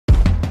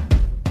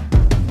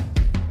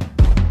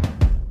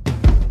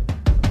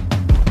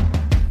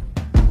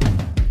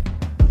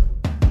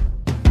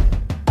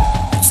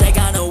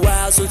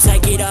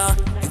it up.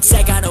 You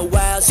take on the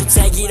world, so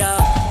take it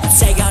up. You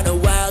take on the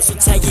world, so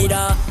take it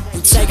up.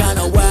 You take on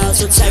the world,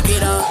 so take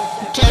it up.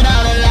 Turn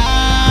on the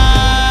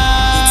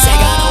light. You take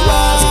on the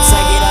world, so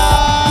take it up.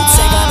 You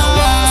take on the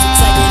world, so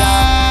take it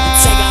up. You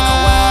take on the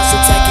world, so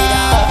take it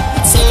up.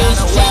 You take on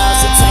the world,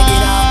 so take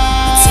it up.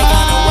 You take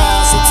on the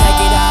world, so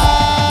take it up.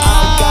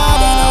 I'm God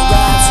and a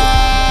rapper.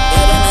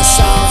 It in the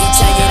show, he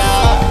take it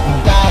up.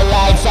 Bright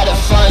lights at a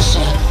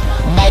function.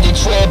 Made the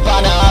trip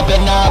on the up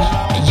and up.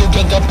 You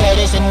can compare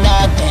this to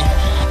nothing.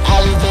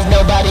 At least there's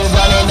nobody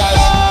running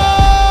us.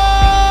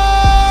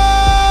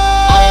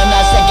 I am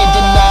not second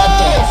to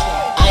nothing.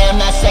 I am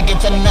not second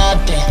to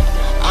nothing.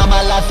 All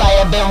my life I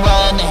have been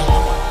running.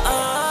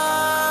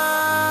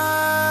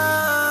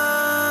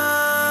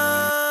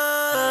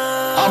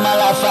 All my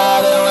life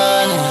I've been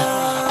running.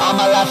 All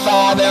my life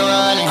I've been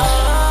running.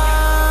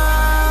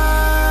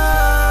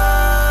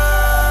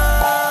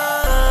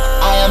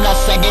 I am not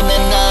second to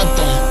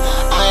nothing.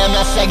 I am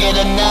not second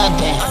to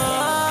nothing.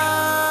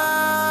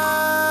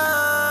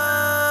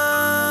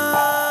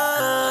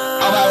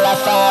 All my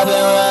life I've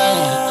been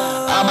running.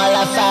 All my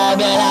life I've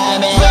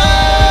been